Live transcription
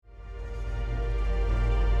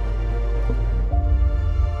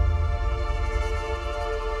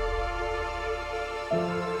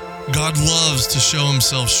God loves to show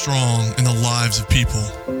himself strong in the lives of people.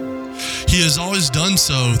 He has always done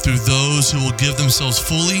so through those who will give themselves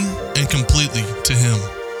fully and completely to him.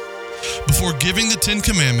 Before giving the 10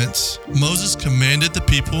 Commandments, Moses commanded the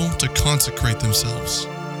people to consecrate themselves.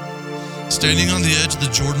 Standing on the edge of the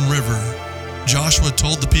Jordan River, Joshua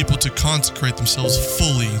told the people to consecrate themselves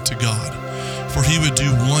fully to God, for he would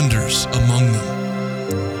do wonders among them.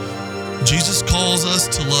 Jesus calls us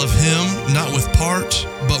to love him not with part,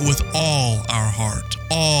 but with all our heart,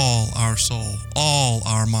 all our soul, all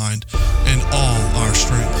our mind, and all our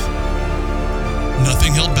strength.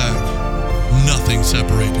 Nothing held back, nothing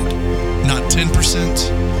separated. Not 10%,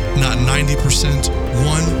 not 90%,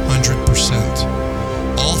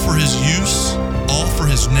 100%. All for his use, all for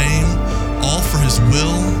his name, all for his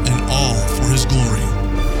will, and all for his glory.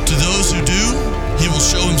 To those who do, he will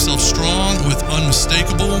show himself strong with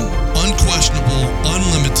unmistakable, unquestionable,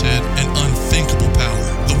 unlimited, and unthinkable power.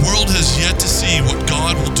 The world has yet to see what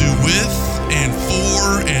God will do with and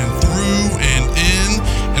for and through and in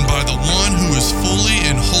and by the one who is fully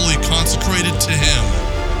and wholly consecrated to him.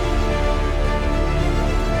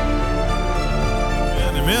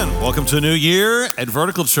 Amen. Welcome to a new year at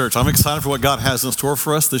Vertical Church. I'm excited for what God has in store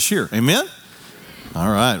for us this year. Amen? All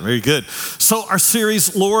right, very good. So our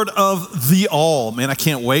series, Lord of the All. Man, I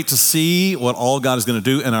can't wait to see what all God is going to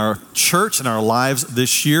do in our church and our lives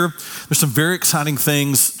this year. There's some very exciting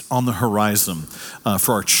things on the horizon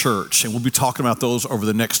for our church, and we'll be talking about those over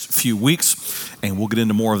the next few weeks, and we'll get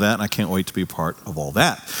into more of that, and I can't wait to be a part of all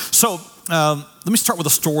that. So let me start with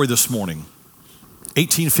a story this morning.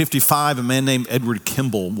 1855, a man named Edward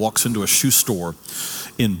Kimball walks into a shoe store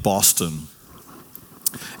in Boston.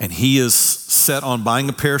 And he is set on buying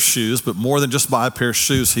a pair of shoes, but more than just buy a pair of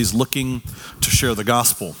shoes, he's looking to share the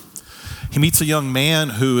gospel. He meets a young man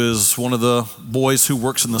who is one of the boys who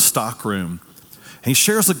works in the stock room. And he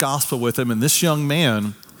shares the gospel with him, and this young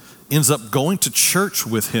man ends up going to church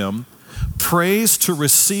with him, prays to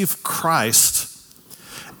receive Christ,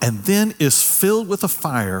 and then is filled with a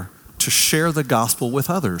fire to share the gospel with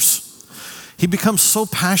others. He becomes so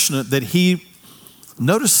passionate that he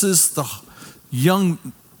notices the young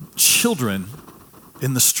children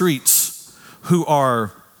in the streets who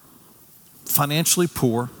are financially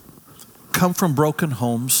poor, come from broken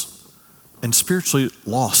homes, and spiritually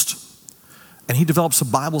lost. And he develops a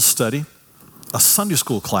Bible study, a Sunday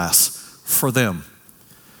school class for them.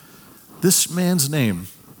 This man's name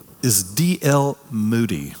is D.L.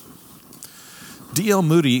 Moody. D.L.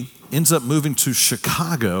 Moody ends up moving to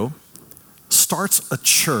Chicago, starts a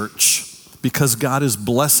church because God is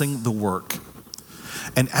blessing the work.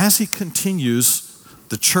 And as he continues,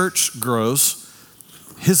 the church grows,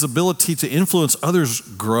 his ability to influence others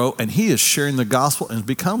grow, and he is sharing the gospel and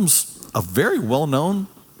becomes a very well-known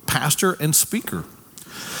pastor and speaker.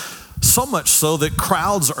 So much so that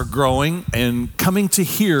crowds are growing and coming to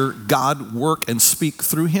hear God work and speak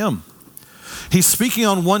through him. He's speaking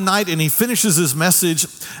on one night and he finishes his message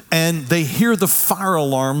and they hear the fire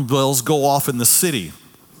alarm bells go off in the city.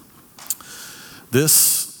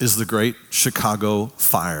 This is the Great Chicago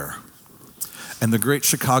Fire. And the Great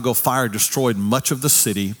Chicago Fire destroyed much of the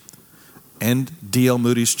city and D.L.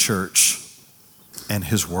 Moody's church and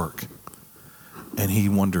his work. And he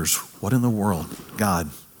wonders, what in the world? God,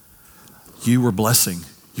 you were blessing.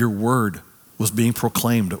 Your word was being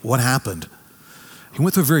proclaimed. What happened? He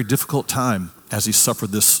went through a very difficult time as he suffered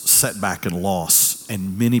this setback and loss.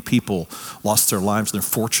 And many people lost their lives and their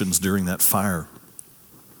fortunes during that fire.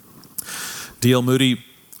 D.L. Moody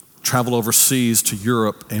traveled overseas to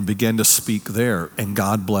Europe and began to speak there, and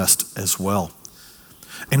God blessed as well.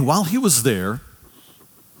 And while he was there,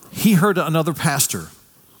 he heard another pastor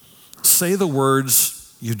say the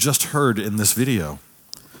words you just heard in this video.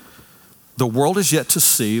 The world is yet to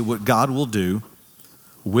see what God will do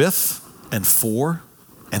with and for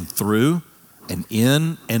and through and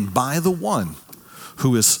in and by the one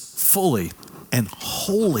who is fully and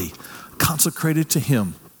wholly consecrated to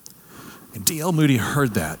him. And D.L. Moody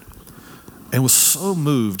heard that and was so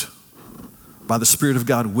moved by the Spirit of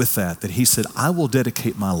God with that he said, I will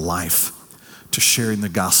dedicate my life to sharing the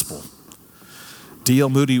gospel. D.L.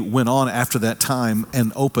 Moody went on after that time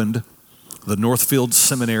and opened the Northfield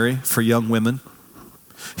Seminary for young women.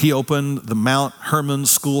 He opened the Mount Hermon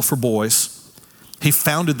School for boys. He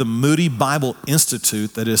founded the Moody Bible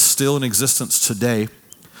Institute that is still in existence today.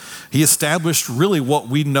 He established really what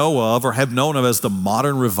we know of or have known of as the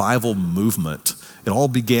modern revival movement. It all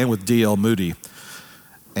began with D.L. Moody.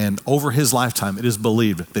 And over his lifetime, it is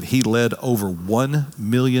believed that he led over 1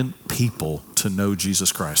 million people to know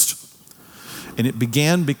Jesus Christ. And it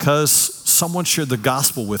began because someone shared the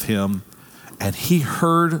gospel with him And he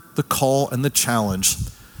heard the call and the challenge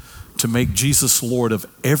to make Jesus Lord of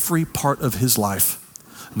every part of his life,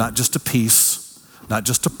 not just a piece, not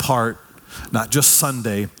just a part, not just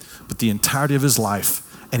Sunday, but the entirety of his life.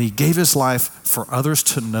 And he gave his life for others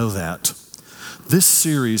to know that. This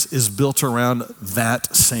series is built around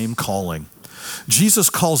that same calling. Jesus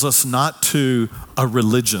calls us not to a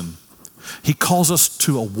religion. He calls us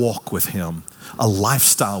to a walk with him, a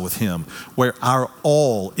lifestyle with him, where our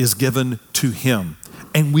all is given to him.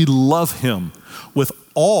 And we love him with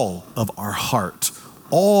all of our heart,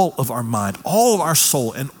 all of our mind, all of our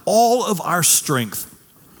soul, and all of our strength.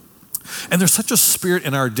 And there's such a spirit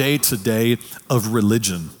in our day today of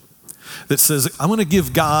religion that says, I'm going to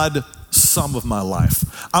give God some of my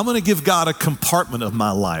life. I'm going to give God a compartment of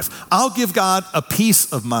my life. I'll give God a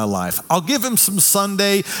piece of my life. I'll give him some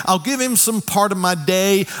Sunday. I'll give him some part of my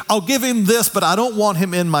day. I'll give him this, but I don't want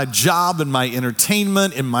him in my job, in my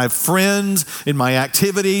entertainment, in my friends, in my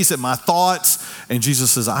activities, in my thoughts. And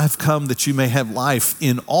Jesus says, I've come that you may have life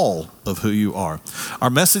in all of who you are. Our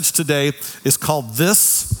message today is called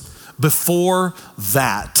This Before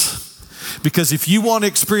That. Because if you want to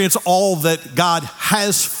experience all that God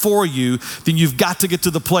has for you, then you've got to get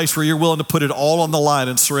to the place where you're willing to put it all on the line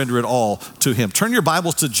and surrender it all to him. Turn your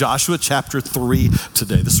Bibles to Joshua chapter 3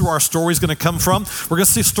 today. This is where our story is going to come from. We're going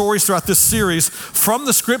to see stories throughout this series from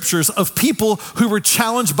the scriptures of people who were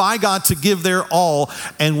challenged by God to give their all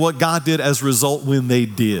and what God did as a result when they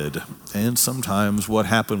did. And sometimes what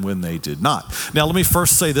happened when they did not. Now, let me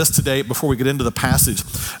first say this today before we get into the passage.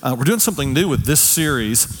 We're doing something new with this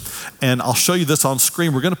series, and I'll show you this on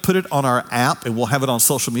screen. We're going to put it on our app, and we'll have it on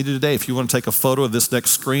social media today. If you want to take a photo of this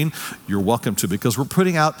next screen, you're welcome to, because we're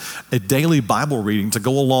putting out a daily Bible reading to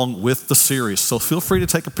go along with the series. So feel free to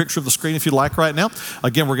take a picture of the screen if you like right now.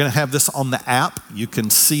 Again, we're going to have this on the app. You can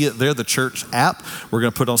see it there, the church app. We're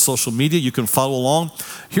going to put it on social media. You can follow along.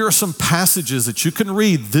 Here are some passages that you can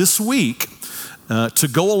read this week to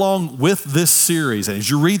go along with this series. And as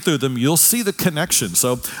you read through them, you'll see the connection.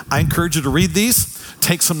 So I encourage you to read these,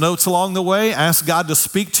 take some notes along the way, ask God to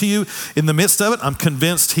speak to you in the midst of it. I'm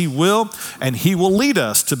convinced he will, and he will lead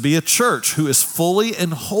us to be a church who is fully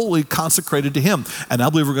and wholly consecrated to him. And I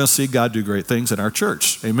believe we're going to see God do great things in our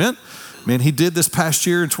church. Amen? Man, he did this past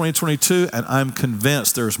year in 2022, and I'm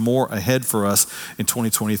convinced there's more ahead for us in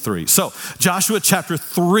 2023. So, Joshua chapter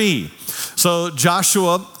 3. So,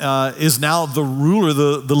 Joshua is now the ruler,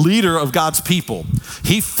 the leader of God's people.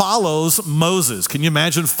 He follows Moses. Can you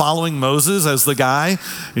imagine following Moses as the guy?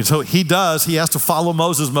 And so he does. He has to follow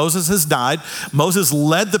Moses. Moses has died. Moses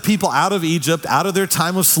led the people out of Egypt, out of their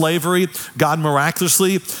time of slavery. God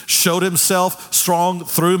miraculously showed himself strong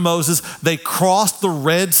through Moses. They crossed the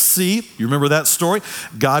Red Sea. You remember that story?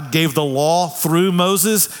 God gave the law through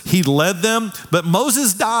Moses. He led them, but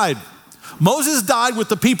Moses died. Moses died with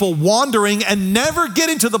the people wandering and never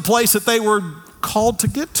getting to the place that they were called to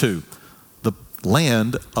get to, the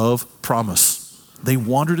land of promise. They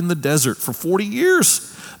wandered in the desert for 40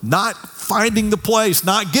 years, not finding the place,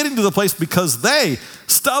 not getting to the place because they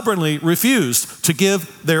stubbornly refused to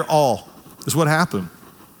give their all, is what happened.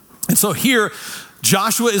 And so here,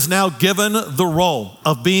 Joshua is now given the role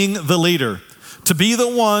of being the leader, to be the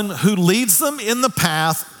one who leads them in the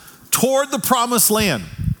path toward the promised land.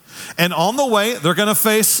 And on the way, they're going to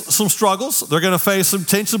face some struggles. They're going to face some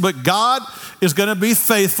tension, but God is going to be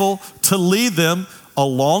faithful to lead them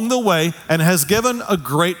along the way and has given a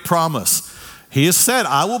great promise. He has said,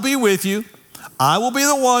 I will be with you. I will be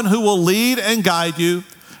the one who will lead and guide you,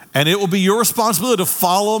 and it will be your responsibility to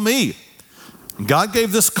follow me. God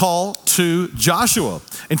gave this call to Joshua.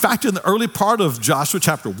 In fact, in the early part of Joshua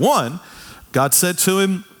chapter 1, God said to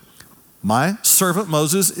him, my servant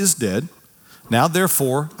Moses is dead. Now,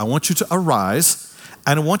 therefore, I want you to arise,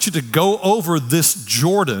 and I want you to go over this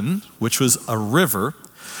Jordan, which was a river,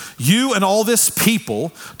 you and all this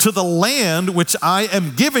people, to the land which I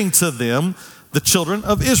am giving to them, the children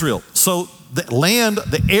of Israel. So the land,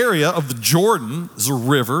 the area of the Jordan is a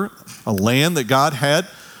river, a land that God had,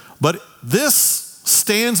 but this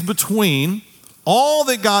stands between all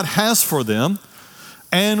that God has for them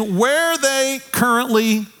and where they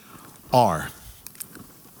currently are.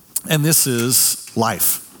 And this is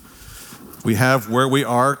life. We have where we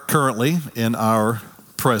are currently in our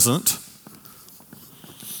present.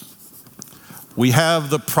 We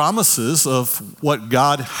have the promises of what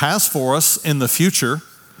God has for us in the future,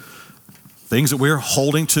 things that we're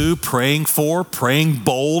holding to, praying for, praying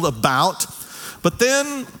bold about. But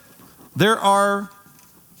then there are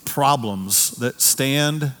problems that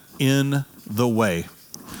stand in the way.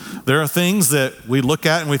 There are things that we look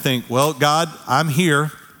at and we think, well, God, I'm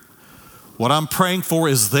here. What I'm praying for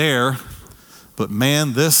is there, but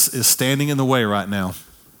man, this is standing in the way right now.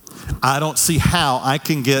 I don't see how I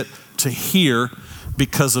can get to here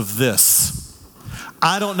because of this.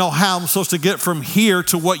 I don't know how I'm supposed to get from here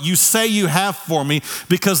to what you say you have for me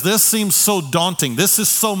because this seems so daunting. This is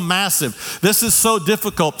so massive. This is so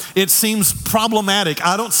difficult. It seems problematic.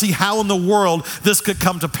 I don't see how in the world this could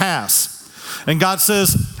come to pass. And God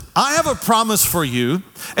says, I have a promise for you,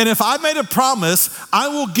 and if I made a promise, I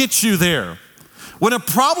will get you there. When a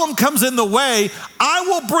problem comes in the way, I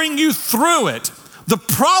will bring you through it. The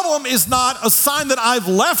problem is not a sign that I've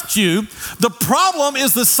left you. The problem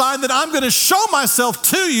is the sign that I'm going to show myself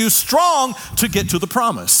to you strong to get to the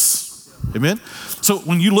promise. Amen? So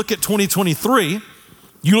when you look at 2023,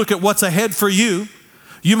 you look at what's ahead for you,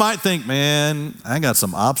 you might think, man, I got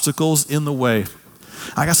some obstacles in the way.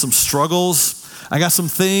 I got some struggles. I got some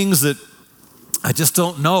things that I just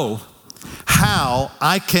don't know how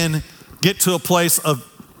I can get to a place of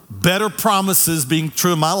better promises being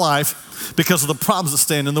true in my life because of the problems that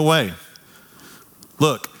stand in the way.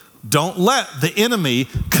 Look, don't let the enemy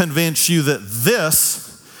convince you that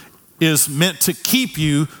this is meant to keep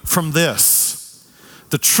you from this.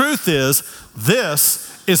 The truth is,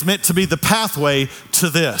 this is meant to be the pathway to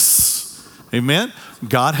this. Amen?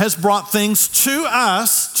 God has brought things to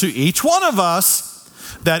us, to each one of us,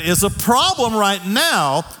 that is a problem right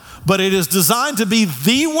now, but it is designed to be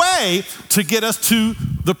the way to get us to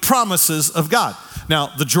the promises of God. Now,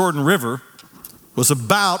 the Jordan River was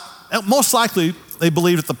about, most likely, they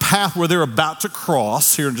believed at the path where they're about to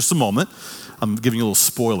cross, here in just a moment, I'm giving you a little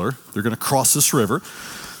spoiler, they're going to cross this river,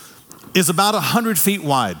 is about 100 feet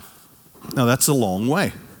wide. Now, that's a long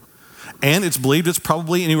way. And it's believed it's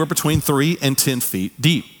probably anywhere between 3 and 10 feet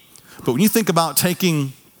deep. But when you think about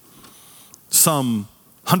taking some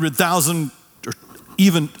 100,000 or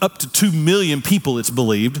even up to 2 million people, it's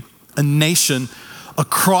believed, a nation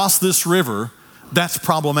across this river, that's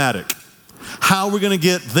problematic. How are we going to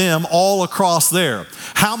get them all across there?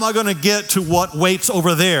 How am I going to get to what waits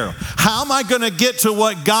over there? How am I going to get to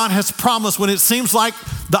what God has promised when it seems like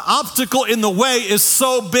the obstacle in the way is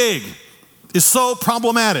so big, is so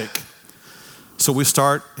problematic? So we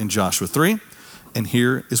start in Joshua 3, and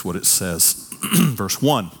here is what it says. Verse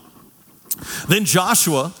 1. Then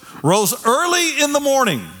Joshua rose early in the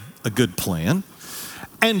morning, a good plan,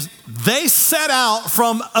 and they set out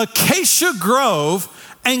from Acacia Grove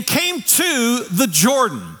and came to the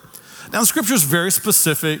Jordan. Now the scripture is very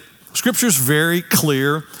specific, scripture is very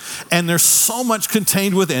clear, and there's so much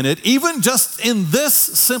contained within it, even just in this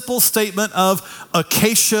simple statement of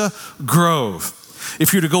Acacia Grove.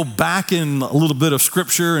 If you're to go back in a little bit of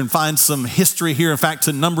scripture and find some history here, in fact,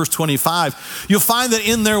 to Numbers 25, you'll find that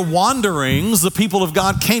in their wanderings, the people of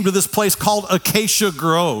God came to this place called Acacia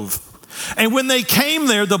Grove. And when they came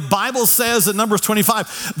there, the Bible says in Numbers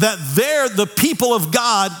 25 that there the people of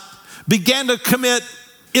God began to commit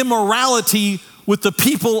immorality with the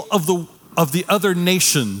people of the other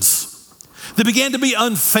nations. They began to be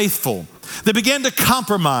unfaithful. They began to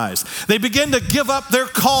compromise. They began to give up their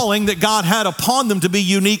calling that God had upon them to be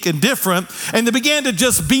unique and different, and they began to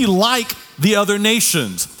just be like the other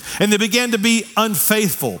nations. And they began to be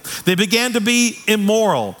unfaithful. They began to be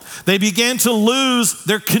immoral. They began to lose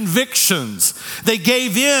their convictions. They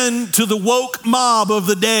gave in to the woke mob of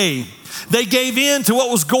the day. They gave in to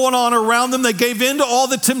what was going on around them. They gave in to all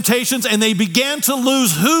the temptations, and they began to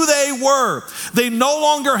lose who they were. They no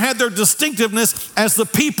longer had their distinctiveness as the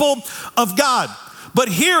people of God. But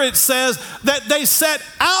here it says that they set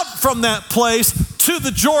out from that place to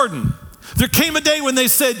the Jordan. There came a day when they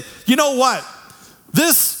said, you know what?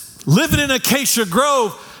 This living in Acacia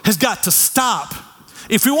Grove has got to stop.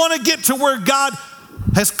 If we want to get to where God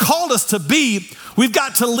has called us to be, we've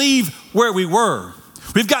got to leave where we were.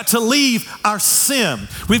 We've got to leave our sin.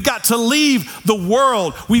 We've got to leave the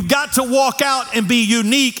world. We've got to walk out and be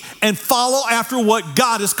unique and follow after what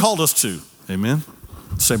God has called us to. Amen?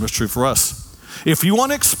 Same is true for us. If you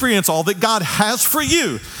want to experience all that God has for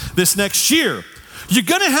you this next year, you're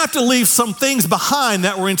going to have to leave some things behind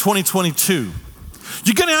that were in 2022.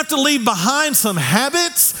 You're going to have to leave behind some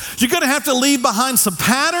habits. You're going to have to leave behind some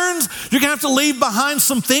patterns. You're going to have to leave behind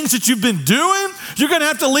some things that you've been doing. You're going to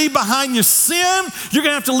have to leave behind your sin. You're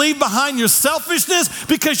going to have to leave behind your selfishness,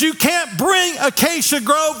 because you can't bring Acacia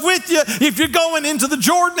Grove with you if you're going into the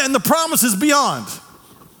Jordan and the promise is beyond.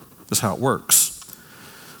 That's how it works.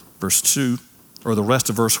 Verse 2, or the rest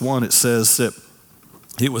of verse 1, it says that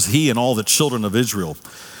it was he and all the children of Israel.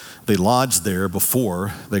 They lodged there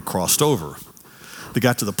before they crossed over. They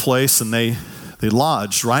got to the place and they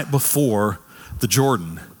lodged right before the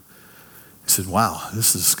Jordan. He said, wow,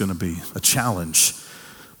 this is going to be a challenge.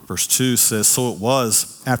 Verse 2 says, so it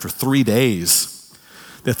was after 3 days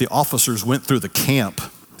that the officers went through the camp,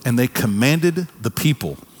 and they commanded the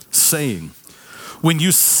people, saying, when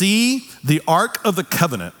you see the ark of the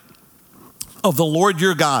covenant of the Lord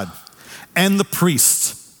your God and the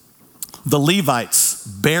priests, the Levites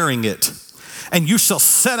bearing it, and you shall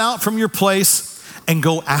set out from your place and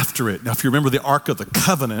go after it. Now, if you remember the ark of the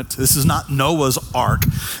covenant, this is not Noah's ark.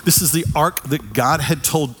 This is the ark that God had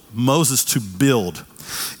told Moses to build.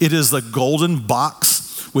 It is the golden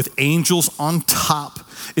box with angels on top.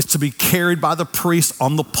 It's to be carried by the priests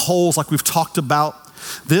on the poles like we've talked about.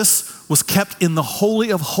 This was kept in the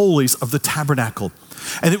Holy of Holies of the tabernacle.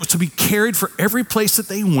 And it was to be carried for every place that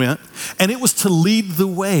they went, and it was to lead the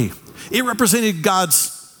way. It represented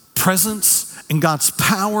God's presence and God's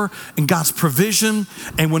power and God's provision.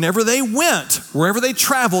 And whenever they went, wherever they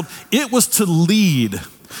traveled, it was to lead.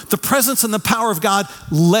 The presence and the power of God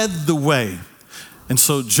led the way. And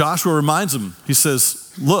so Joshua reminds them, he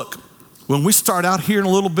says, look, when we start out here in a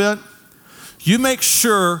little bit, you make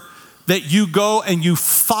sure that you go and you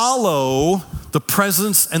follow the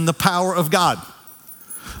presence and the power of God.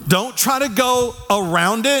 Don't try to go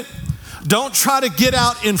around it. Don't try to get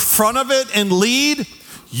out in front of it and lead.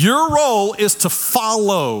 Your role is to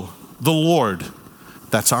follow the Lord.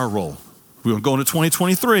 That's our role. We're going to go into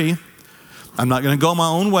 2023. I'm not going to go my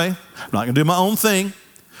own way. I'm not going to do my own thing.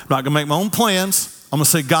 I'm not going to make my own plans. I'm going to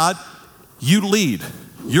say, God, you lead.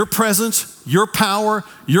 Your presence, your power,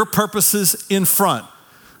 your purposes in front.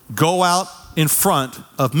 Go out in front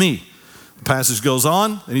of me. The passage goes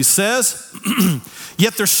on and he says,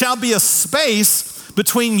 yet there shall be a space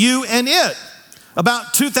between you and it,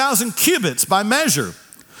 about 2,000 cubits by measure.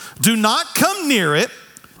 Do not come near it,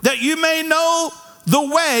 that you may know the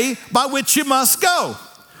way by which you must go.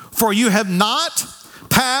 For you have not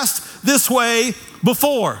passed this way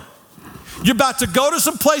before. You're about to go to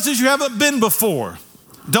some places you haven't been before.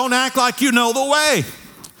 Don't act like you know the way.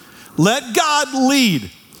 Let God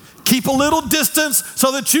lead. Keep a little distance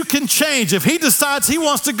so that you can change. If he decides he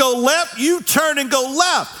wants to go left, you turn and go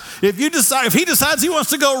left. If he decides he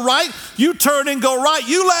wants to go right, you turn and go right.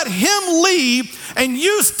 You let him lead and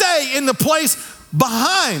you stay in the place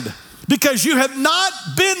behind because you have not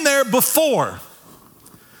been there before.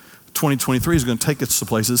 2023 is going to take us to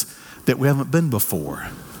places that we haven't been before,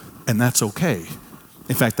 and that's okay.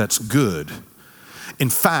 In fact, that's good. In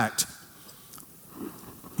fact,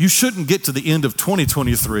 you shouldn't get to the end of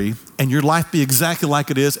 2023 and your life be exactly like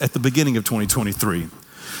it is at the beginning of 2023.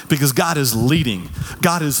 Because God is leading,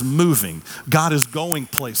 God is moving, God is going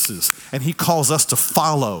places, and he calls us to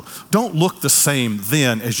follow. Don't look the same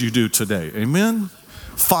then as you do today. Amen?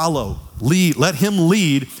 Follow, lead, let him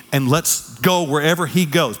lead, and let's go wherever he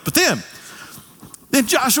goes. But then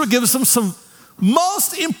Joshua gives them some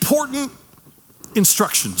most important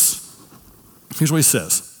instructions. Here's what he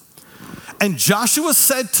says. And Joshua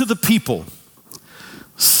said to the people,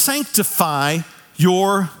 sanctify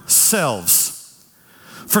yourselves,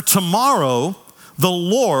 for tomorrow the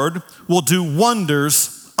Lord will do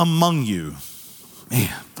wonders among you. Man,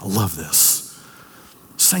 I love this.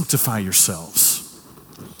 Sanctify yourselves.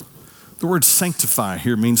 The word sanctify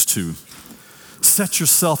here means to set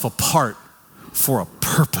yourself apart for a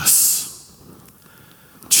purpose.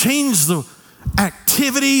 Change the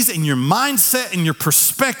activities and your mindset and your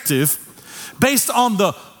perspective based on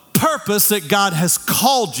the purpose that God has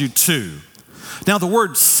called you to. Now, the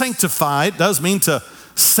word sanctified does mean to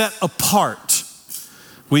set apart.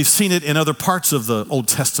 We've seen it in other parts of the Old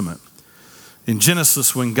Testament. In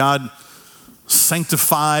Genesis, when God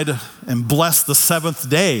sanctified and blessed the seventh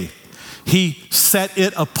day, he set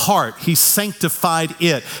it apart. He sanctified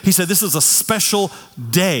it. He said, this is a special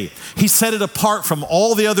day. He set it apart from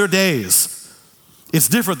all the other days. It's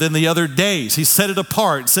different than the other days. He set it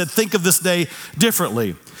apart, said, think of this day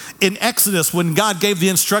differently. In Exodus, when God gave the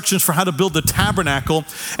instructions for how to build the tabernacle,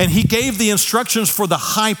 and he gave the instructions for the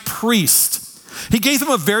high priest, he gave them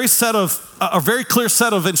a very clear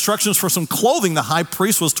set of instructions for some clothing the high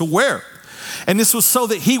priest was to wear. And this was so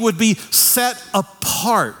that he would be set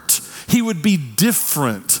apart. He would be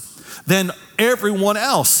different than everyone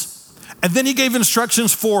else. And then he gave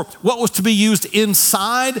instructions for what was to be used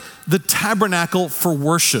inside the tabernacle for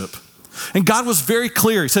worship. And God was very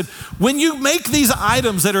clear. He said, when you make these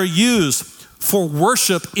items that are used for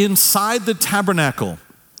worship inside the tabernacle,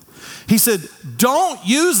 he said, don't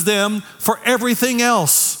use them for everything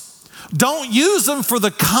else. Don't use them for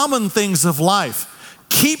the common things of life.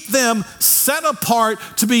 Keep them set apart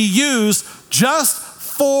to be used just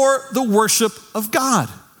for the worship of God.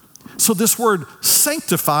 So this word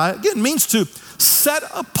sanctify, again, means to set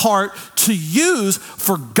apart, to use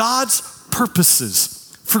for God's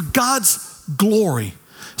purposes, for God's glory,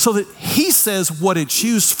 so that he says what it's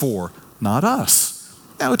used for, not us.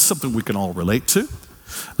 Now, it's something we can all relate to.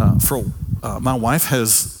 My wife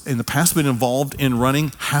has, in the past, been involved in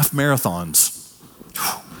running half marathons.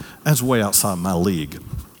 That's way outside my league.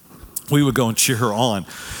 We would go and cheer her on.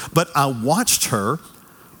 But I watched her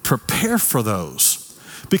prepare for those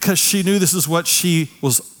because she knew this is what she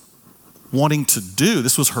was wanting to do.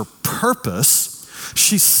 This was her purpose.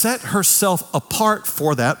 She set herself apart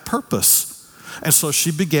for that purpose. And so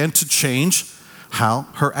she began to change how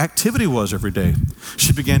her activity was every day.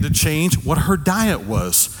 She began to change what her diet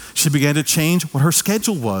was. She began to change what her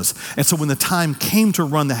schedule was. And so when the time came to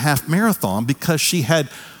run the half marathon, because she had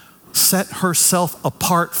set herself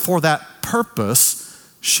apart for that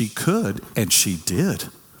purpose, she could, and she did.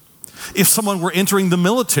 If someone were entering the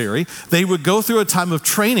military, they would go through a time of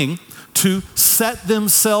training to set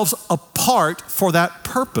themselves apart for that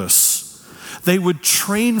purpose. They would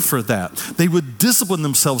train for that. They would discipline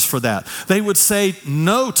themselves for that. They would say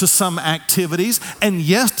no to some activities and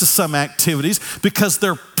yes to some activities because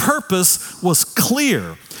their purpose was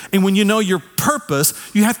clear. And when you know your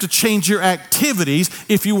purpose, you have to change your activities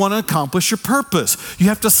if you want to accomplish your purpose. You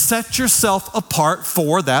have to set yourself apart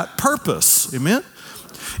for that purpose. Amen?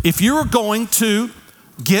 If you are going to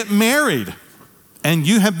get married and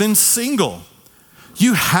you have been single,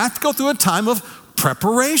 you have to go through a time of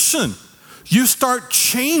preparation. You start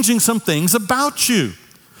changing some things about you.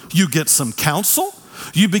 You get some counsel.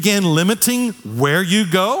 You begin limiting where you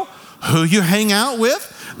go, who you hang out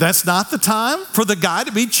with. That's not the time for the guy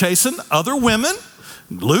to be chasing other women,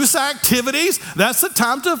 loose activities. That's the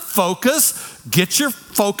time to focus, get your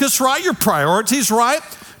focus right, your priorities right,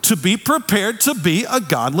 to be prepared to be a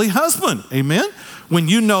godly husband. Amen? When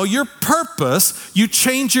you know your purpose, you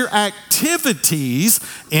change your activities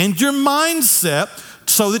and your mindset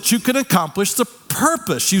so that you can accomplish the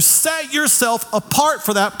purpose. You set yourself apart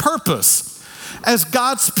for that purpose. As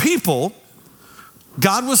God's people,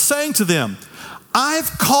 God was saying to them,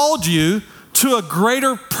 I've called you to a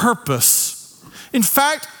greater purpose. In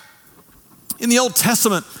fact, in the Old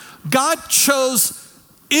Testament, God chose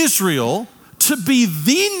Israel to be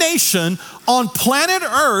the nation on planet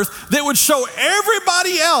Earth that would show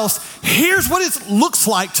everybody else, here's what it looks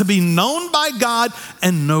like to be known by God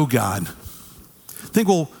and know God. Think,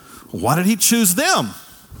 well, why did he choose them?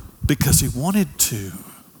 Because he wanted to.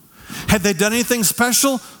 Had they done anything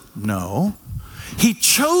special? No. He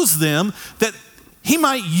chose them that he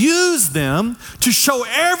might use them to show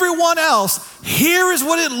everyone else, here is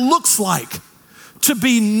what it looks like to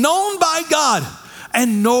be known by God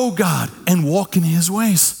and know God and walk in his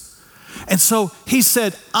ways. And so he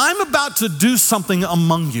said, I'm about to do something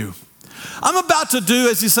among you. I'm about to do,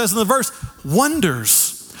 as he says in the verse,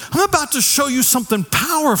 wonders. I'm about to show you something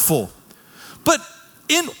powerful. But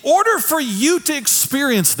in order for you to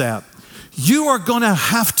experience that, you are going to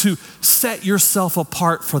have to set yourself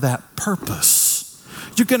apart for that purpose.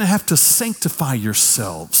 You're going to have to sanctify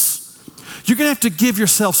yourselves. You're going to have to give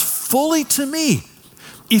yourselves fully to me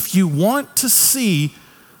if you want to see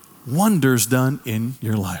wonders done in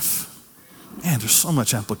your life. Man, there's so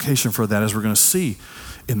much application for that as we're going to see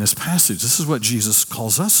in this passage. This is what Jesus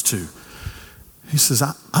calls us to. He says,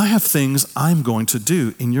 I have things I'm going to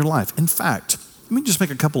do in your life. In fact, let me just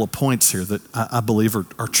make a couple of points here that I believe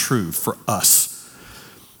are true for us.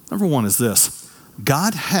 Number one is this: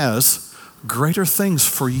 God has greater things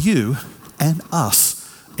for you and us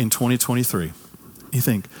in 2023. You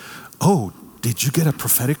think, oh, did you get a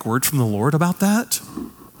prophetic word from the Lord about that?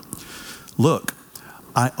 Look,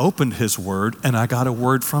 I opened his word and I got a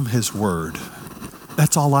word from his word.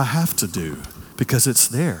 That's all I have to do because it's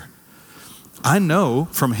there. I know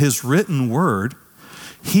from his written word,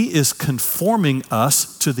 he is conforming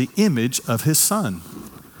us to the image of his son.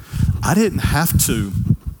 I didn't have to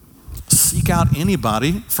seek out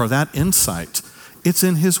anybody for that insight. It's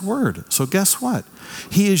in his word. So guess what?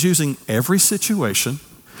 He is using every situation,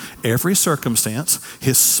 every circumstance,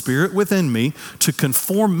 his spirit within me to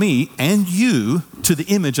conform me and you to the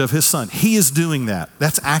image of his son. He is doing that.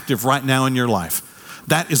 That's active right now in your life.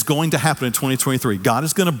 That is going to happen in 2023. God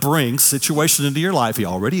is going to bring situations into your life, he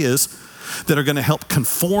already is, that are going to help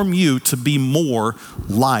conform you to be more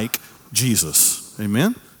like Jesus.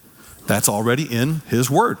 Amen? That's already in his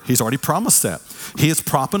word. He's already promised that. He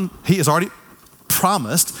has already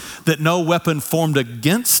promised that no weapon formed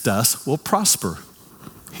against us will prosper.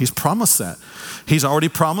 He's promised that. He's already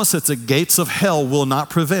promised that the gates of hell will not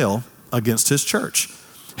prevail against his church.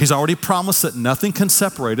 He's already promised that nothing can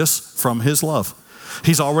separate us from his love.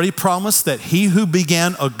 He's already promised that he who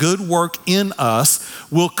began a good work in us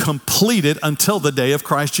will complete it until the day of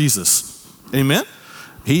Christ Jesus. Amen?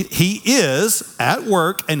 He is at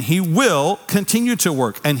work, and he will continue to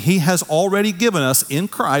work. And he has already given us in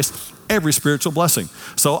Christ every spiritual blessing.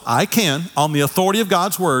 So I can, on the authority of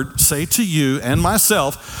God's word, say to you and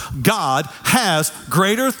myself, God has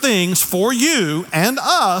greater things for you and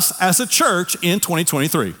us as a church in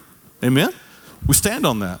 2023. Amen? We stand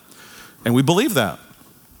on that, and we believe that.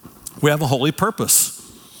 We have a holy purpose.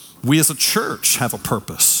 We as a church have a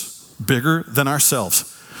purpose bigger than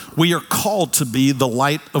ourselves. We are called to be the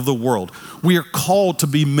light of the world. We are called to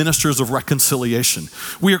be ministers of reconciliation.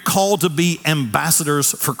 We are called to be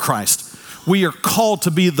ambassadors for Christ. We are called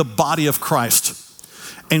to be the body of Christ.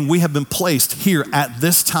 And we have been placed here at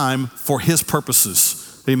this time for his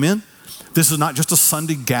purposes. Amen? This is not just a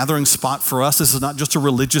Sunday gathering spot for us. This is not just a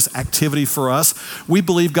religious activity for us. We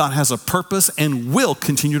believe God has a purpose and will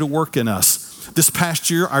continue to work in us. This past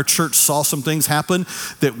year, our church saw some things happen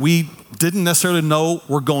that we didn't necessarily know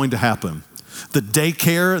were going to happen. The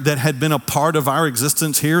daycare that had been a part of our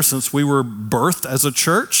existence here since we were birthed as a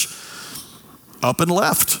church, up and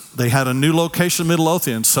left. They had a new location in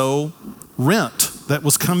Midlothian, so rent that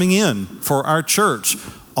was coming in for our church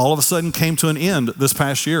all of a sudden came to an end this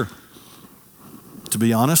past year. To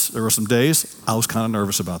be honest, there were some days I was kind of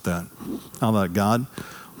nervous about that. I thought, God,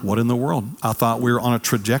 what in the world? I thought we were on a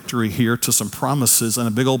trajectory here to some promises, and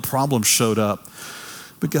a big old problem showed up.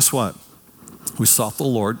 But guess what? We sought the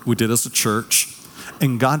Lord. We did as a church,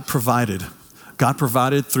 and God provided. God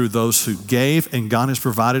provided through those who gave, and God has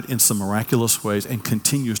provided in some miraculous ways and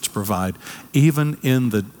continues to provide, even in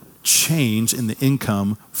the change in the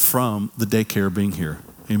income from the daycare being here.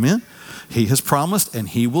 Amen? He has promised, and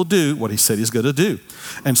he will do what he said he's going to do.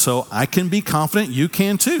 And so I can be confident, you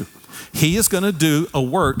can too. He is going to do a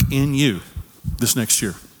work in you this next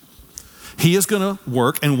year. He is going to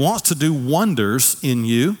work and wants to do wonders in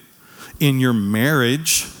you, in your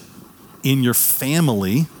marriage, in your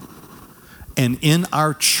family, and in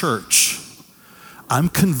our church. I'm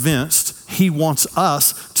convinced he wants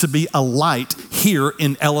us to be a light here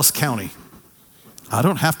in Ellis County. I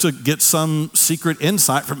don't have to get some secret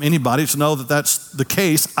insight from anybody to know that that's the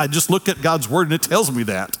case. I just look at God's word and it tells me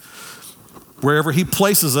that. Wherever he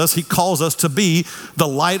places us, he calls us to be the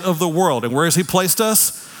light of the world. And where has he placed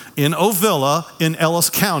us? In Ovilla, in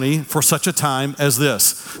Ellis County, for such a time as this.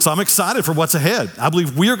 So I'm excited for what's ahead. I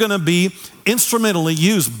believe we are going to be instrumentally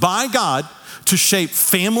used by God to shape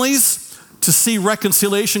families, to see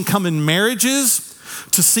reconciliation come in marriages,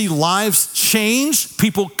 to see lives change,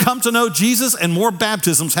 people come to know Jesus, and more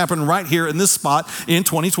baptisms happen right here in this spot in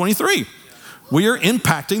 2023. We are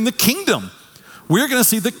impacting the kingdom. We're going to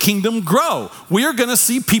see the kingdom grow. We are going to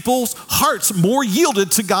see people's hearts more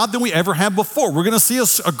yielded to God than we ever have before. We're going to see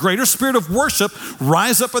a greater spirit of worship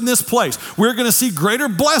rise up in this place. We're going to see greater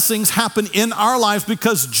blessings happen in our lives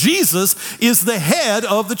because Jesus is the head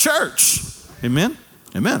of the church. Amen?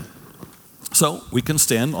 Amen. So we can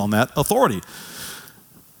stand on that authority.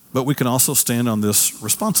 But we can also stand on this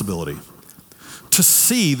responsibility. To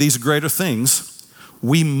see these greater things,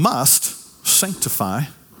 we must sanctify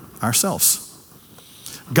ourselves.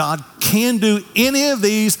 God can do any of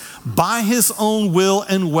these by his own will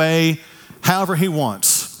and way, however he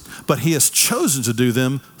wants. But he has chosen to do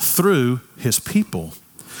them through his people.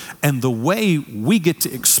 And the way we get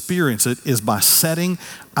to experience it is by setting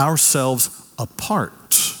ourselves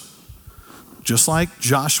apart. Just like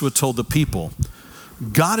Joshua told the people,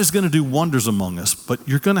 God is going to do wonders among us, but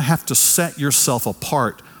you're going to have to set yourself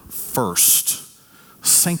apart first.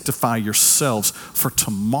 Sanctify yourselves, for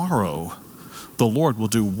tomorrow the Lord will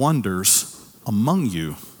do wonders among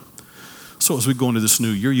you. So as we go into this new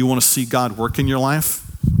year, you want to see God work in your life?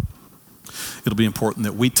 It'll be important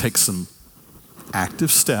that we take some active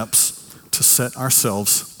steps to set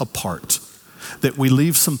ourselves apart, that we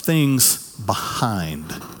leave some things behind,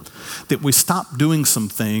 that we stop doing some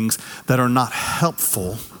things that are not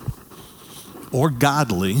helpful or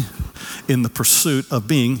godly in the pursuit of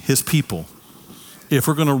being his people. If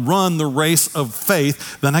we're going to run the race of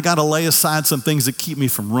faith, then I got to lay aside some things that keep me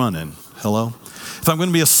from running. Hello? If I'm going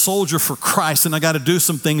to be a soldier for Christ, then I got to do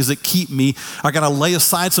some things that keep me, I got to lay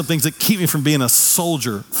aside some things that keep me from being a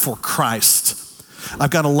soldier for Christ.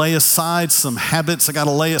 I've got to lay aside some habits. I got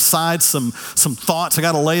to lay aside some thoughts. I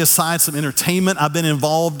got to lay aside some entertainment I've been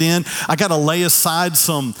involved in. I got to lay aside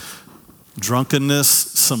some drunkenness,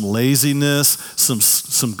 some laziness,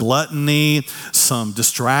 some gluttony, some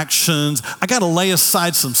distractions. I got to lay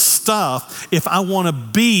aside some stuff if I want to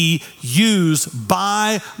be used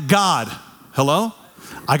by God. Hello?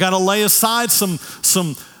 I got to lay aside some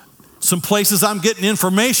places I'm getting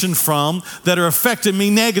information from that are affecting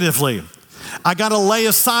me negatively. I got to lay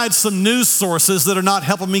aside some news sources that are not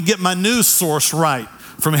helping me get my news source right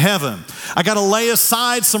from heaven. I got to lay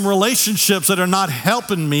aside some relationships that are not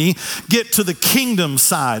helping me get to the kingdom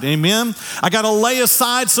side. Amen. I got to lay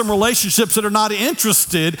aside some relationships that are not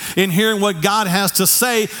interested in hearing what God has to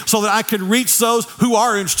say so that I can reach those who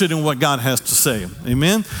are interested in what God has to say.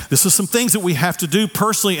 Amen. This is some things that we have to do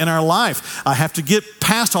personally in our life. I have to get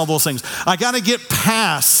past all those things. I got to get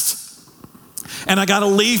past and I got to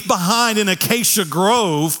leave behind in Acacia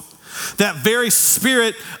Grove that very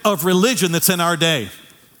spirit of religion that's in our day.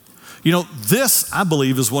 You know, this, I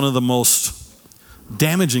believe, is one of the most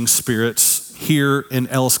damaging spirits here in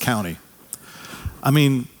Ellis County. I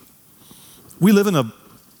mean, we live in a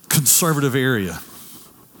conservative area,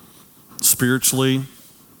 spiritually,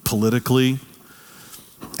 politically,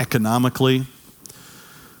 economically.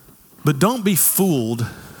 But don't be fooled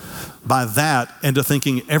by that into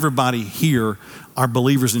thinking everybody here are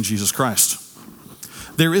believers in Jesus Christ.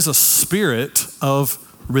 There is a spirit of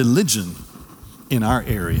religion in our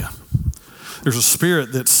area. There's a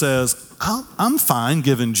spirit that says, I'm fine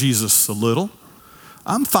giving Jesus a little.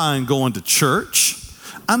 I'm fine going to church.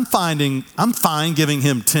 I'm fine giving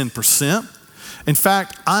him 10%. In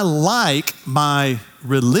fact, I like my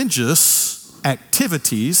religious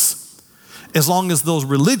activities as long as those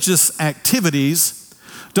religious activities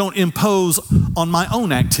don't impose on my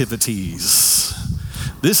own activities.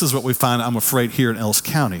 This is what we find, I'm afraid, here in Ellis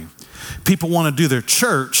County. People want to do their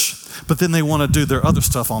church, but then they want to do their other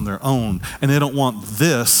stuff on their own, and they don't want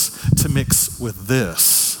this to mix with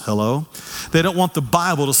this. Hello? They don't want the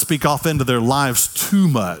Bible to speak off into their lives too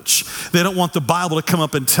much. They don't want the Bible to come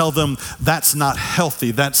up and tell them that's not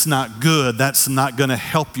healthy, that's not good, that's not going to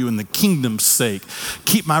help you in the kingdom's sake.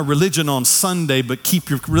 Keep my religion on Sunday, but keep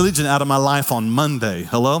your religion out of my life on Monday.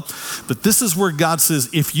 Hello? But this is where God says,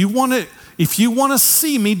 if you want to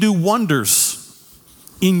see me do wonders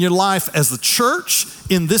in your life as the church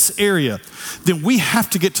in this area, then we have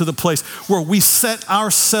to get to the place where we set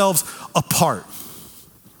ourselves apart.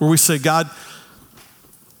 Where we say, God,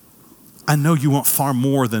 I know you want far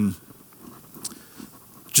more than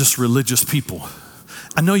just religious people.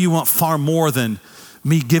 I know you want far more than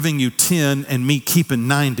me giving you 10 and me keeping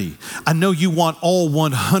 90. I know you want all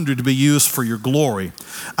 100 to be used for your glory.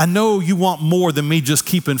 I know you want more than me just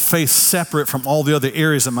keeping faith separate from all the other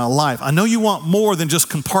areas of my life. I know you want more than just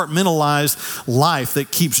compartmentalized life that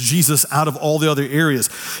keeps Jesus out of all the other areas.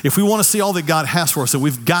 If we want to see all that God has for us, then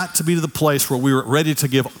we've got to be to the place where we are ready to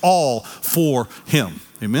give all for him.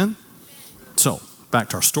 Amen? So, back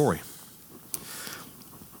to our story.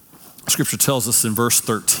 Scripture tells us in verse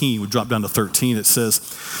 13, we drop down to 13, it says,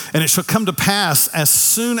 and it shall come to pass as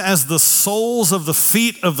soon as the soles of the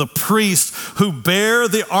feet of the priests who bear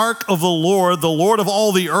the ark of the Lord of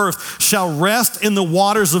all the earth, shall rest in the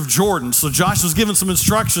waters of Jordan. So Joshua's given some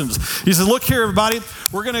instructions. He says, look here, everybody,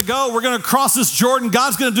 we're going to cross this Jordan.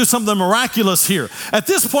 God's going to do something miraculous here. At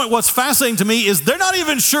this point, what's fascinating to me is they're not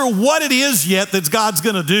even sure what it is yet that God's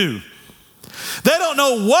going to do. They don't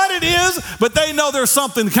know what it is, but they know there's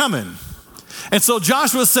something coming. And so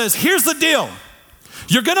Joshua says, here's the deal.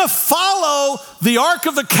 You're going to follow the Ark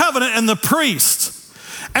of the Covenant and the priest.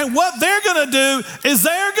 And what they're going to do is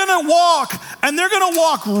they're going to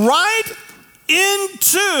walk right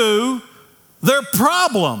into their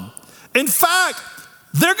problem. In fact,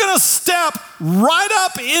 they're going to step right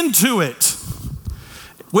up into it.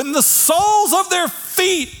 When the soles of their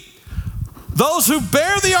feet, those who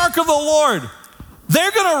bear the ark of the Lord,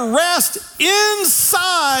 they're going to rest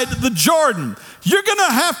inside the Jordan. You're going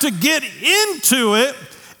to have to get into it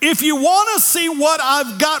if you want to see what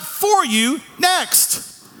I've got for you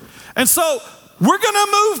next. And so we're going to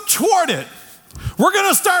move toward it. We're going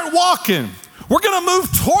to start walking. We're going to move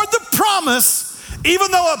toward the promise,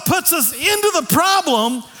 even though it puts us into the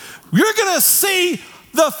problem. You're going to see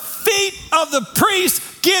the feet of the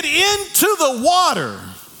priest get into the water.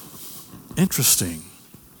 Interesting.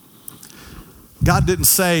 God didn't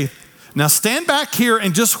say, now stand back here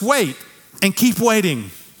and just wait and keep waiting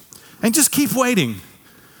and just keep waiting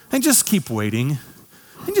and just keep waiting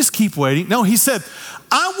and just keep waiting. No, he said,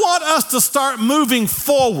 I want us to start moving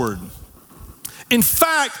forward. In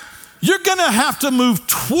fact, you're going to have to move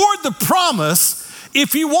toward the promise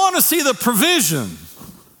if you want to see the provision.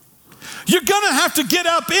 You're going to have to get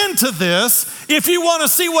up into this if you want to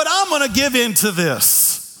see what I'm going to give into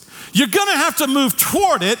this. You're going to have to move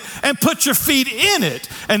toward it and put your feet in it.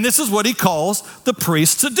 And this is what he calls the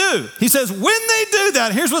priest to do. He says, when they do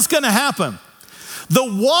that, here's what's going to happen. The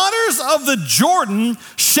waters of the Jordan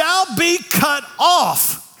shall be cut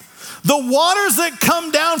off. The waters that come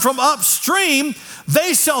down from upstream,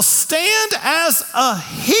 they shall stand as a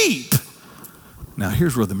heap. Now,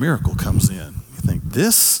 here's where the miracle comes in. You think,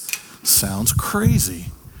 this sounds crazy.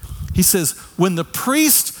 He says, when the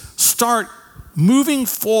priests start moving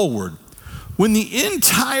forward, when the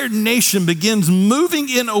entire nation begins moving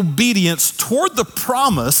in obedience toward the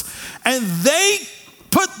promise, and they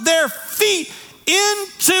put their feet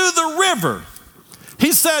into the river,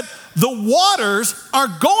 he said, the waters are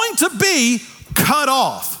going to be cut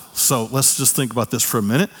off. So let's just think about this for a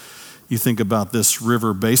minute. You think about this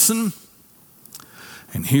river basin,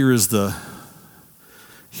 and here's the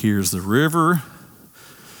river,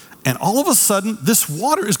 and all of a sudden, this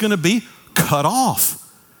water is going to be cut off.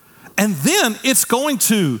 And then it's going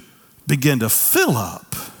to begin to fill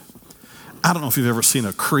up. I don't know if you've ever seen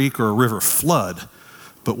a creek or a river flood,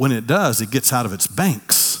 but when it does, it gets out of its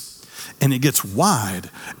banks and it gets wide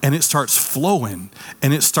and it starts flowing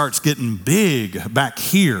and it starts getting big back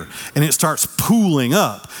here and it starts pooling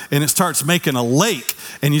up and it starts making a lake.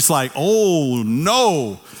 And it's like, oh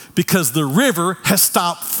no, because the river has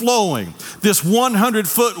stopped flowing. This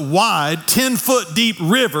 100-foot wide, 10-foot deep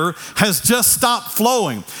river has just stopped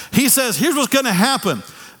flowing. He says, here's what's going to happen.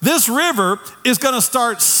 This river is going to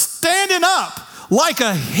start standing up like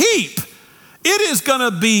a heap. It is going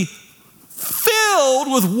to be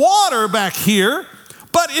filled with water back here,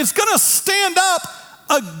 but it's going to stand up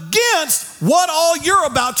against what all you're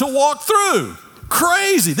about to walk through.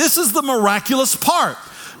 Crazy. This is the miraculous part.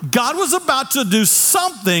 God was about to do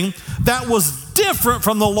something that was different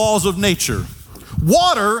from the laws of nature.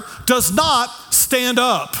 Water does not stand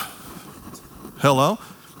up. Hello?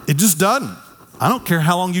 It just doesn't. I don't care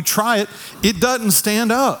how long you try it, it doesn't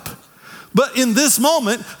stand up. But in this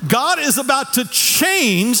moment, God is about to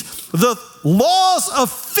change the laws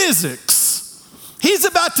of physics. He's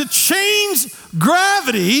about to change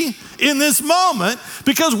gravity in this moment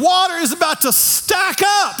because water is about to stack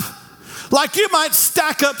up. Like you might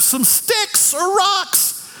stack up some sticks or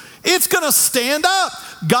rocks. It's going to stand up.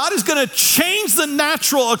 God is going to change the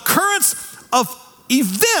natural occurrence of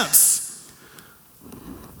events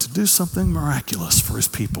to do something miraculous for his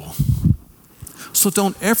people. So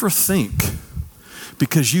don't ever think,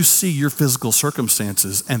 because you see your physical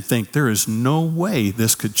circumstances and think there is no way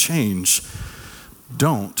this could change.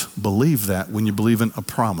 Don't believe that when you believe in a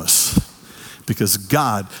promise. Because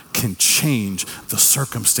God can change the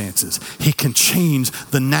circumstances. He can change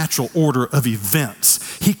the natural order of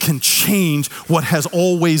events. He can change what has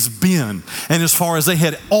always been. And as far as they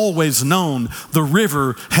had always known, the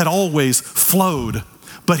river had always flowed.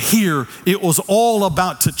 But here, it was all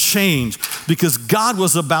about to change because God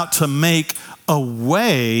was about to make a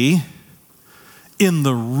way in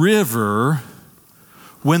the river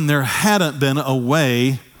when there hadn't been a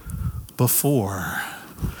way before.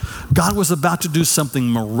 God was about to do something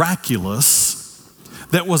miraculous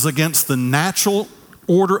that was against the natural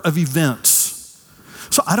order of events.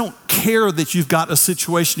 So I don't care that you've got a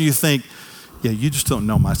situation you think, yeah, you just don't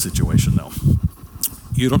know my situation though.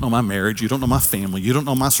 You don't know my marriage, you don't know my family, you don't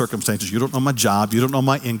know my circumstances, you don't know my job, you don't know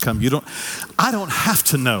my income, I don't have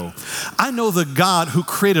to know. I know the God who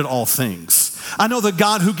created all things. I know the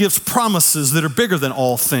God who gives promises that are bigger than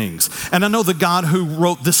all things. And I know the God who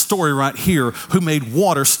wrote this story right here, who made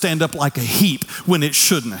water stand up like a heap when it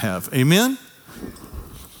shouldn't have. Amen?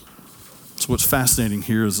 So what's fascinating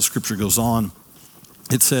here as the scripture goes on,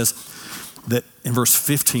 it says that in verse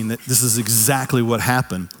 15, that this is exactly what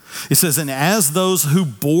happened. It says, and as those who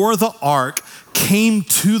bore the ark came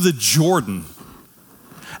to the Jordan,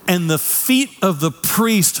 and the feet of the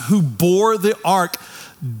priest who bore the ark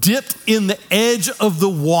dipped in the edge of the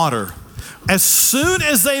water. As soon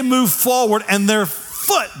as they moved forward and their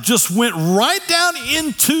foot just went right down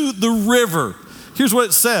into the river, here's what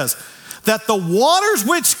it says, that the waters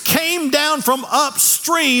which came down from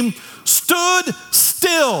upstream stood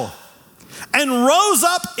still and rose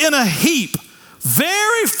up in a heap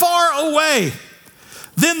very far away.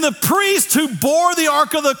 Then the priest who bore the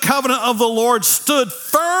ark of the covenant of the Lord stood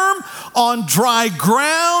firm on dry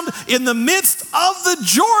ground in the midst of the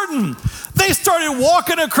Jordan. They started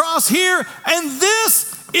walking across here, and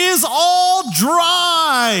this is all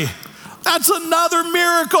dry. That's another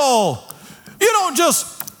miracle. You don't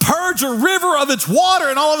just purge a river of its water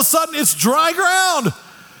and all of a sudden it's dry ground.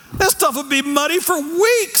 That stuff would be muddy for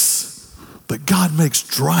weeks. But God makes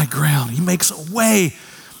dry ground. He makes a way.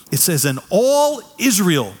 It says, and all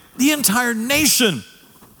Israel, the entire nation,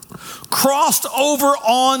 crossed over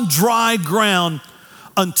on dry ground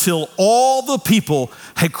until all the people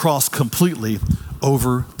had crossed completely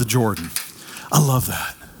over the Jordan. I love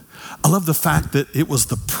that. I love the fact that it was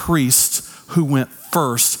the priests who went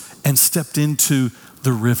first and stepped into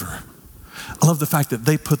the river. I love the fact that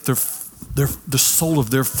they put the sole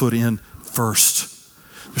of their foot in first.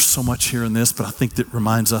 There's so much here in this, but I think that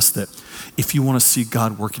reminds us that if you want to see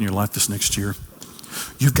God work in your life this next year,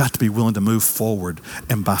 you've got to be willing to move forward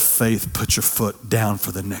and by faith put your foot down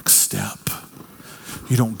for the next step.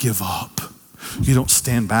 You don't give up. You don't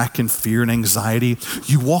stand back in fear and anxiety.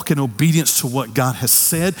 You walk in obedience to what God has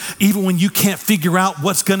said, even when you can't figure out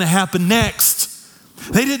what's going to happen next.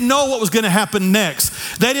 They didn't know what was going to happen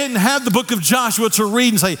next. They didn't have the book of Joshua to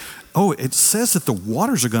read and say, oh, it says that the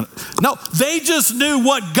waters are going to. No, they just knew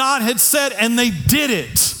what God had said and they did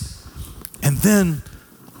it. And then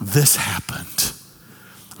this happened.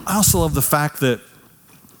 I also love the fact that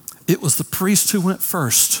it was the priest who went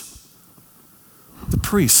first. The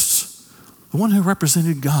priests, the one who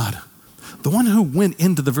represented God, the one who went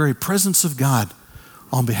into the very presence of God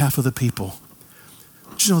on behalf of the people.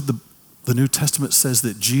 Did you know the New Testament says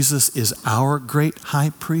that Jesus is our great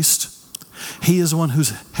high priest? He is the one who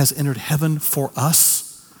has entered heaven for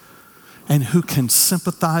us and who can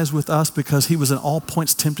sympathize with us because he was in all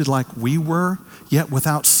points tempted like we were, yet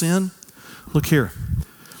without sin. Look here.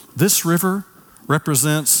 This river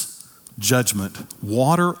represents judgment.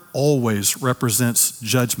 Water always represents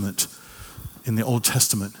judgment in the Old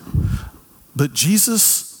Testament. But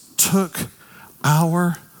Jesus took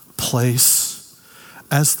our place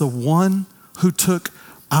as the one who took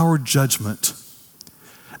our judgment.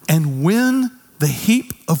 And when the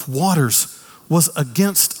heap of waters was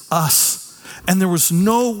against us, and there was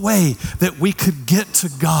no way that we could get to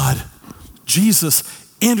God,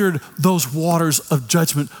 Jesus entered those waters of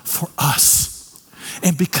judgment for us.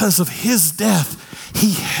 And because of his death,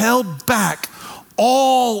 he held back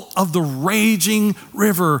all of the raging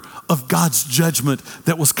river of God's judgment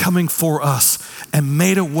that was coming for us and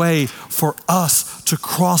made a way for us to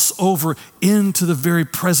cross over into the very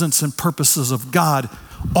presence and purposes of God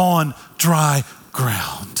on dry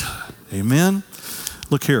ground. Amen?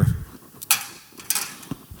 Look here.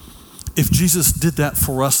 If Jesus did that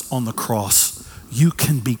for us on the cross, you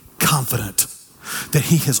can be confident that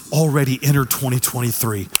he has already entered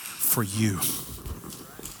 2023 for you.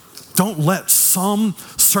 Don't let some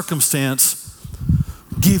circumstance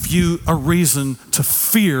give you a reason to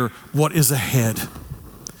fear what is ahead.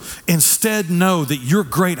 Instead, know that your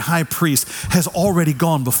great high priest has already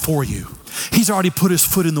gone before you. He's already put his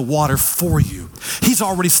foot in the water for you. He's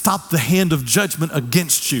already stopped the hand of judgment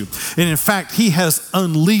against you. And in fact, he has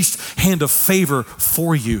unleashed hand of favor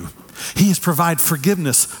for you. He has provided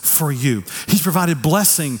forgiveness for you. He's provided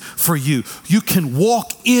blessing for you. You can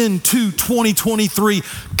walk into 2023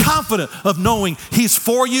 confident of knowing he's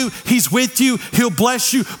for you, he's with you, he'll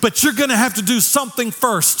bless you, but you're gonna have to do something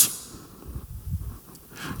first.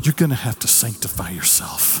 You're gonna have to sanctify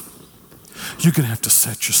yourself. You're gonna have to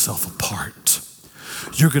set yourself apart.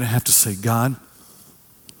 You're gonna have to say, God,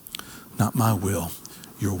 not my will,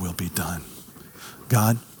 your will be done.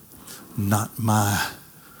 God, not my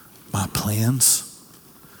plans,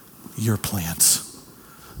 your plans.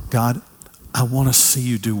 God, I want to see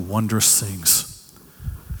you do wondrous things.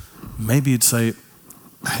 Maybe you'd say,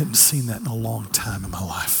 I hadn't seen that in a long time in my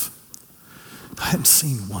life. I hadn't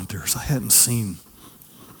seen wonders. I hadn't seen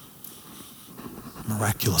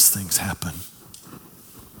miraculous things happen.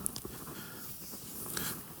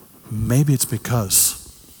 Maybe it's because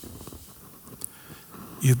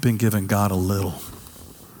you've been giving God a little,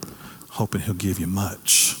 hoping he'll give you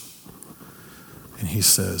much. And he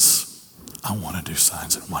says, I want to do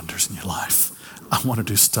signs and wonders in your life. I want to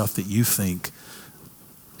do stuff that you think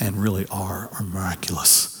and really are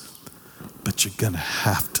miraculous. But you're going to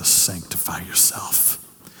have to sanctify yourself.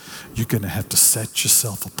 You're going to have to set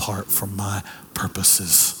yourself apart for my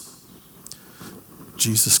purposes.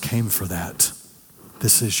 Jesus came for that.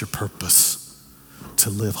 This is your purpose,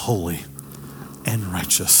 to live holy and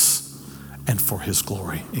righteous and for his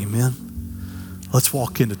glory. Amen. Let's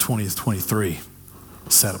walk into 2023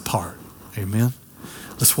 set apart. Amen.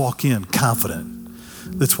 Let's walk in confident.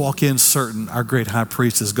 Let's walk in certain our great high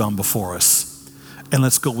priest has gone before us. And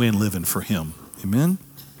let's go in living for him. Amen.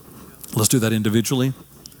 Let's do that individually.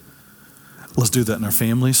 Let's do that in our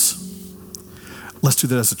families. Let's do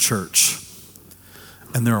that as a church.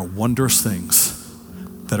 And there are wondrous things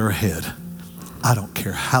that are ahead. I don't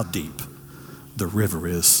care how deep the river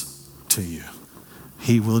is to you.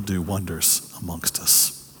 He will do wonders amongst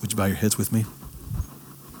us. Would you bow your heads with me?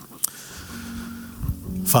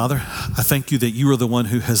 Father, I thank you that you are the one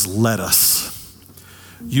who has led us.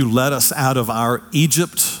 You led us out of our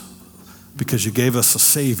Egypt because you gave us a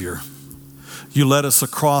Savior. You led us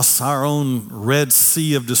across our own Red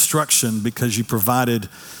Sea of destruction because you provided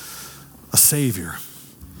a Savior.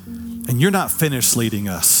 And you're not finished leading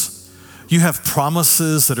us. You have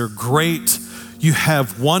promises that are great. You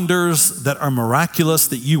have wonders that are miraculous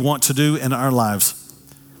that you want to do in our lives.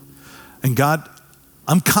 And God,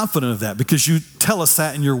 I'm confident of that because you tell us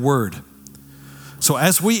that in your word. So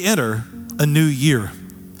as we enter a new year,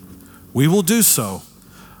 we will do so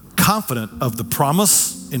confident of the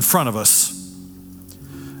promise in front of us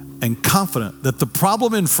and confident that the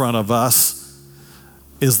problem in front of us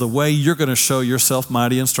is the way you're going to show yourself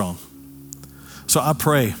mighty and strong. So I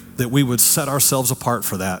pray that we would set ourselves apart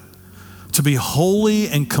for that, to be wholly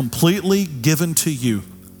and completely given to you,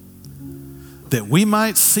 that we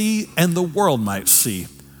might see and the world might see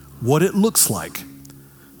what it looks like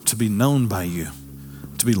to be known by you,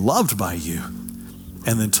 to be loved by you,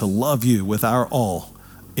 and then to love you with our all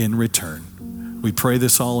in return. We pray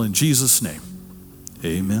this all in Jesus' name.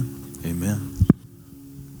 Amen. Amen.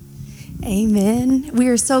 Amen. We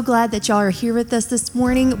are so glad that y'all are here with us this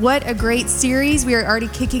morning. What a great series. We are already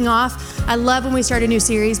kicking off. I love when we start a new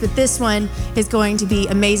series, but this one is going to be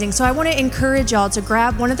amazing. So I want to encourage y'all to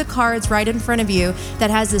grab one of the cards right in front of you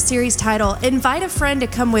that has the series title. Invite a friend to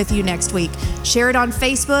come with you next week. Share it on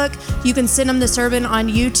Facebook. You can send them the sermon on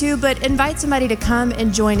YouTube, but invite somebody to come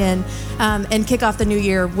and join in and kick off the new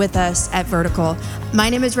year with us at Vertical.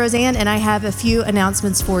 My name is Roseanne, and I have a few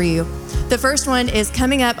announcements for you. The first one is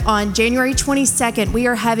coming up on January 22nd. We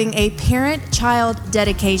are having a parent-child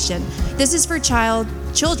dedication. This is for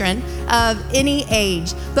children of any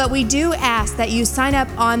age, but we do ask that you sign up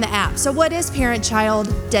on the app. So what is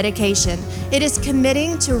parent-child dedication? It is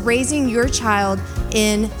committing to raising your child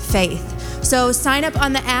in faith. So sign up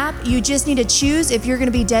on the app. You just need to choose if you're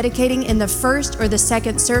going to be dedicating in the first or the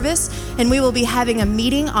second service, and we will be having a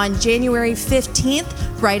meeting on January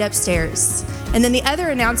 15th right upstairs. And then the other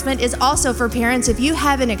announcement is also for parents. If you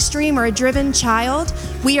have an extreme or a driven child,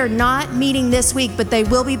 we are not meeting this week, but they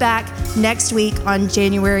will be back next week on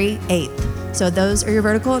January 8th. So those are your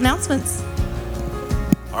Vertical announcements.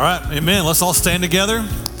 All right, amen. Let's all stand together.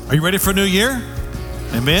 Are you ready for a new year?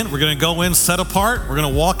 Amen. We're going to go in set apart. We're going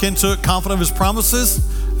to walk into it confident of his promises.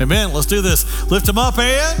 Amen. Let's do this. Lift him up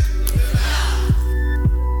and...